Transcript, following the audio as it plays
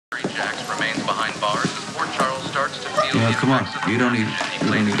No, come on. You don't need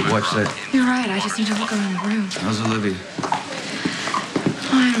to watch that. You're right. I just need to look around the room. How's Olivia? Oh,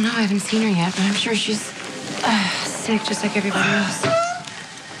 I don't know. I haven't seen her yet, but I'm sure she's sick, just like everybody else.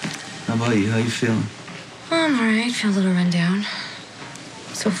 How about you? How you feeling? I'm all right. Feel a little run down.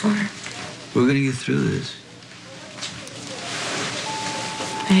 So far. We're gonna get through this.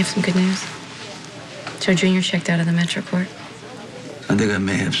 I have some good news. Joe Jr. checked out of the Metro Court. I think I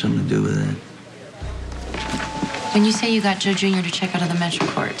may have something to do with that. When you say you got Joe Jr. to check out of the Metro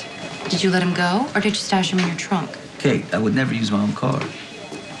Court, did you let him go, or did you stash him in your trunk? Kate, I would never use my own car.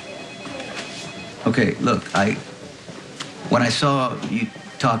 Okay, look, when I saw you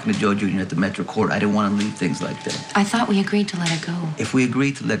talking to Joe Jr. at the Metro Court, I didn't want to leave things like that. I thought we agreed to let it go. If we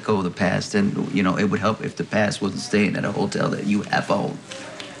agreed to let go of the past, then, you know, it would help if the past wasn't staying at a hotel that you half owned.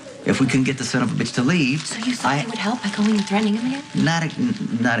 If we couldn't get the son of a bitch to leave... So you thought it would help by going and threatening him again? Not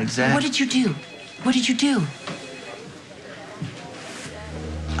exactly. What did you do? What did you do?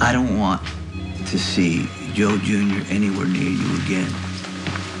 I don't want to see Joe Jr. anywhere near you again.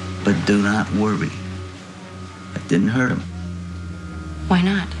 But do not worry. That didn't hurt him. Why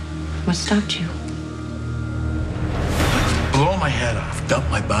not? What stopped you? Blow my head off, dump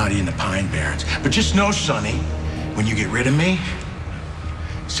my body in the Pine Barrens. But just know, Sonny, when you get rid of me,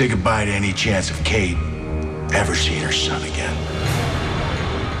 say goodbye to any chance of Kate ever seeing her son again.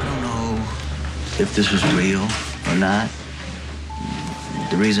 I don't know if this was real or not.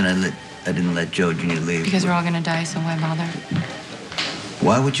 The reason I didn't let Joe Jr. leave... Because we're all gonna die, so why bother?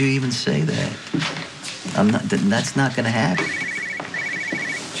 Why would you even say that? That's not gonna happen.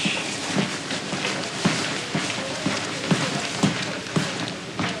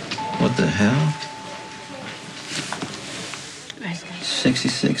 What the hell?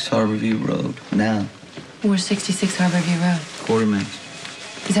 66 Harborview Road. Now. Where's 66 Harborview Road? Quartermax.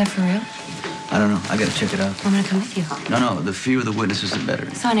 Is that for real? I don't know. I gotta check it out. I'm gonna come with you. No. The fear of the witnesses is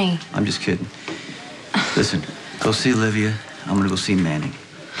better. Sonny. I'm just kidding. Listen, go see Olivia. I'm gonna go see Manning.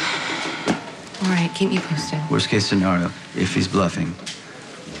 All right, keep me posted. Worst case scenario, if he's bluffing,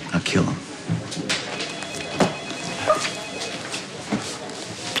 I'll kill him.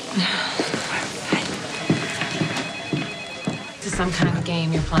 This is some kind of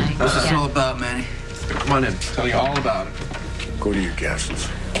game you're playing. What's this all about, Manny? Come on in. Tell you all about it. Go to your guests.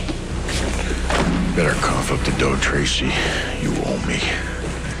 Better cough up the dough, Tracy. You owe me.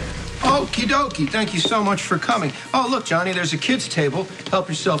 Okie dokie. Thank you so much for coming. Oh, look, Johnny, there's a kid's table. Help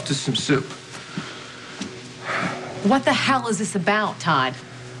yourself to some soup. What the hell is this about, Todd?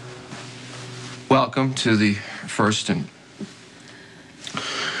 Welcome to the first and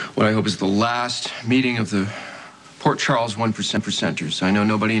what I hope is the last meeting of the Port Charles 1% percenters. I know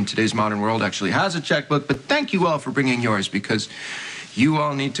nobody in today's modern world actually has a checkbook, but thank you all for bringing yours because you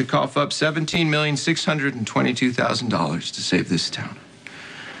all need to cough up $17,622,000 to save this town.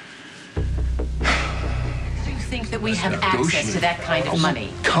 You think that we have access to that kind of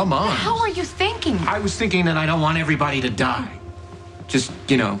money? Come on. How are you thinking? I was thinking that I don't want everybody to die. Just,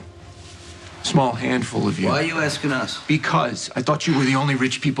 you know, small handful of you. Why are you asking us? Because I thought you were the only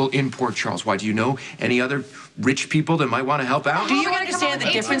rich people in Port Charles. Why, do you know any other rich people that might want to help out? Do you understand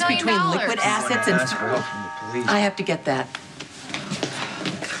the difference between liquid assets and... Ask for help from the police. I have to get that.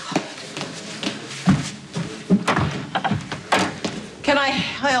 Can I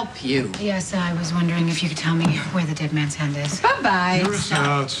help you? Yes, I was wondering if you could tell me where the dead man's hand is. Bye-bye. Last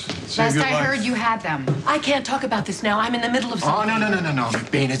I heard, you had them. I can't talk about this now. I'm in the middle of Oh, something. no,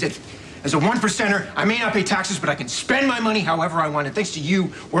 McBain. As a 1%er, I may not pay taxes, but I can spend my money however I want. And thanks to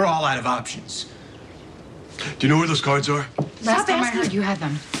you, we're all out of options. Do you know where those cards are? Last time I asking- heard, you had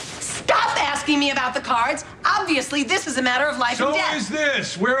them. Stop asking me about the cards. Obviously, this is a matter of life and death. So is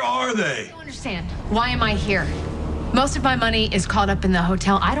this. Where are they? I don't understand. Why am I here? Most of my money is caught up in the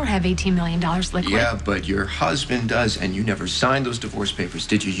hotel. I don't have $18 million liquid. Yeah, but your husband does, and you never signed those divorce papers,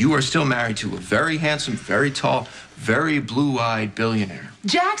 did you? You are still married to a very handsome, very tall, very blue-eyed billionaire.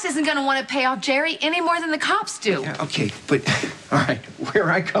 Jax isn't going to want to pay off Jerry any more than the cops do. Yeah, okay, but, all right,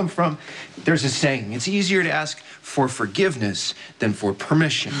 where I come from, there's a saying. It's easier to ask for forgiveness than for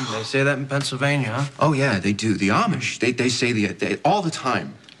permission. They say that in Pennsylvania, huh? Oh, yeah, they do. The Amish, they say they all the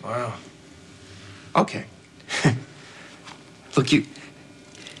time. Wow. Okay. Look, you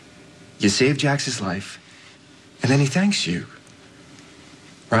saved Jax's life, and then he thanks you.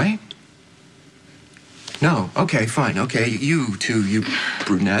 Right? No. Okay, fine. Okay, you two, you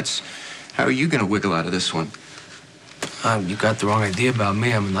brunettes. How are you gonna wiggle out of this one? You got the wrong idea about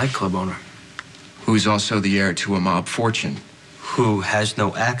me. I'm a nightclub owner. Who's also the heir to a mob fortune. Who has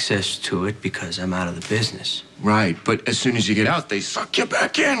no access to it because I'm out of the business. Right, but as soon as you get out, they suck you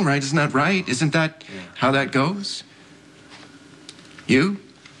back in, right? Isn't that right? Isn't that how that goes? You?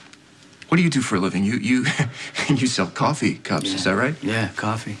 What do you do for a living? You sell coffee cups, Yeah. Is that right? Yeah,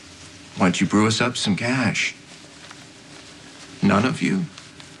 coffee. Why don't you brew us up some cash? None of you?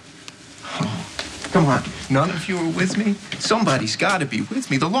 Oh, come on. None of you are with me? Somebody's got to be with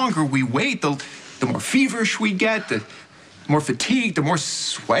me. The longer we wait, the more feverish we get, the more fatigued, the more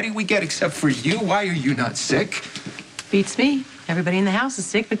sweaty we get, except for you. Why are you not sick? Beats me. Everybody in the house is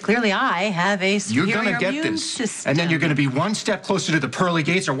sick, but clearly I have a superior You're gonna get immune this. system. And then you're gonna be one step closer to the pearly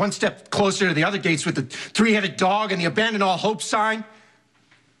gates or one step closer to the other gates with the three-headed dog and the abandon all hope sign.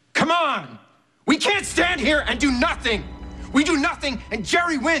 Come on! We can't stand here and do nothing. We do nothing and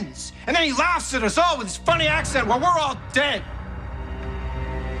Jerry wins. And then he laughs at us all with his funny accent while we're all dead.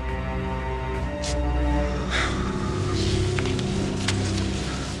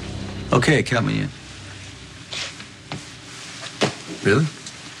 Okay, count me in. Really?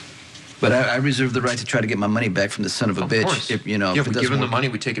 But I reserve the right to try to get my money back from the son of a bitch. Course. If, you know, Yeah, if it if we give doesn't him the work- money,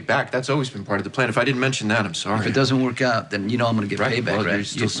 we take it back. That's always been part of the plan. If I didn't mention that, I'm sorry. If it doesn't work out, then you know I'm going to get Right, payback, well, right? you're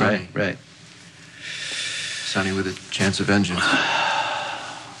still Sonny. Right. Sonny with a chance of vengeance.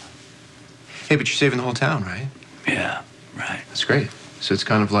 Hey, but you're saving the whole town, right? Yeah, right. That's great. So it's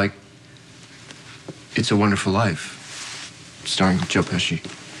kind of like It's a Wonderful Life, starring Joe Pesci.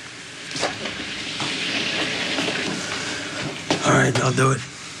 All right, I'll do it.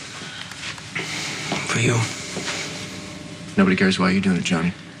 For you. Nobody cares why you're doing it,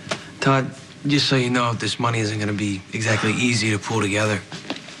 Johnny. Todd, just so you know, this money isn't going to be exactly easy to pull together.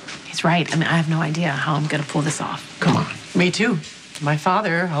 He's right. I mean, I have no idea how I'm going to pull this off. Come on. Me too. My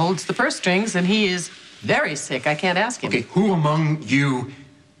father holds the purse strings, and he is very sick. I can't ask him. Okay, who among you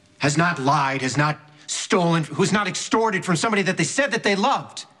has not lied, has not stolen, who's not extorted from somebody that they said that they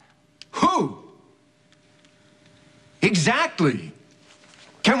loved? Who? Exactly.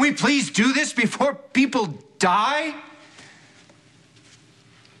 Can we please do this before people die?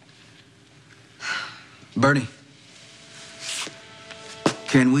 Bernie,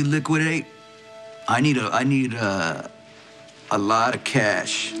 can we liquidate? I need a lot of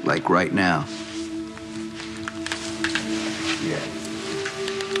cash, like right now.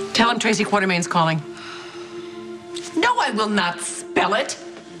 Tell him Tracy Quartermain's calling. No, I will not spell it.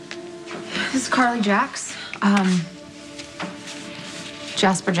 This is Carly Jacks.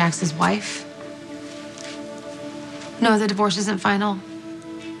 Jasper Jacks' wife. No, the divorce isn't final.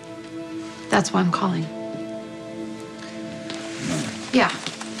 That's why I'm calling. Yeah.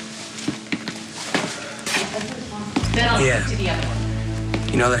 Then I'll Yeah. stick to the other one.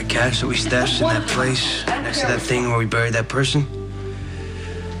 You know that cash that we stashed in that place next to that thing where we buried that person?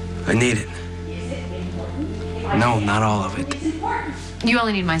 I need it. No, not all of it. You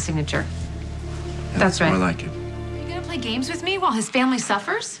only need my signature. That's right. more like it. Are you gonna play games with me while his family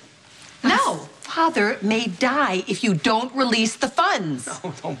suffers? No. Father may die if you don't release the funds.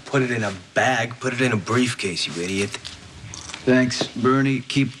 Oh, don't put it in a bag. Put it in a briefcase, you idiot. Thanks, Bernie.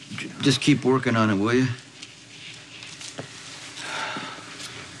 Just keep working on it, will you?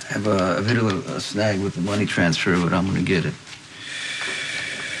 I've hit a snag with the money transfer, but I'm gonna get it.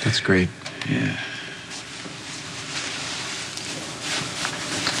 That's great. Yeah.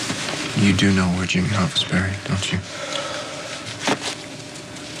 You do know where Jimmy Hoff is buried, don't you?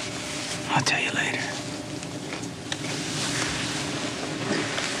 I'll tell you later.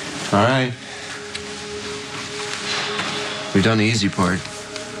 All right. We've done the easy part.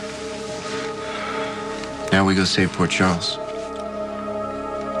 Now we go save Port Charles.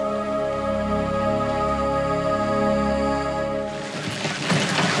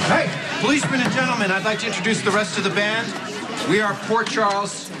 Hey, policemen and gentlemen, I'd like to introduce the rest of the band. We are Port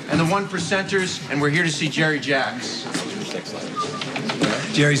Charles and the One Percenters, and we're here to see Jerry Jacks.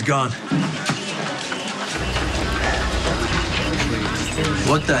 Jerry's gone.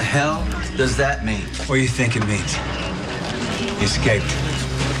 What the hell does that mean? What do you think it means? He escaped.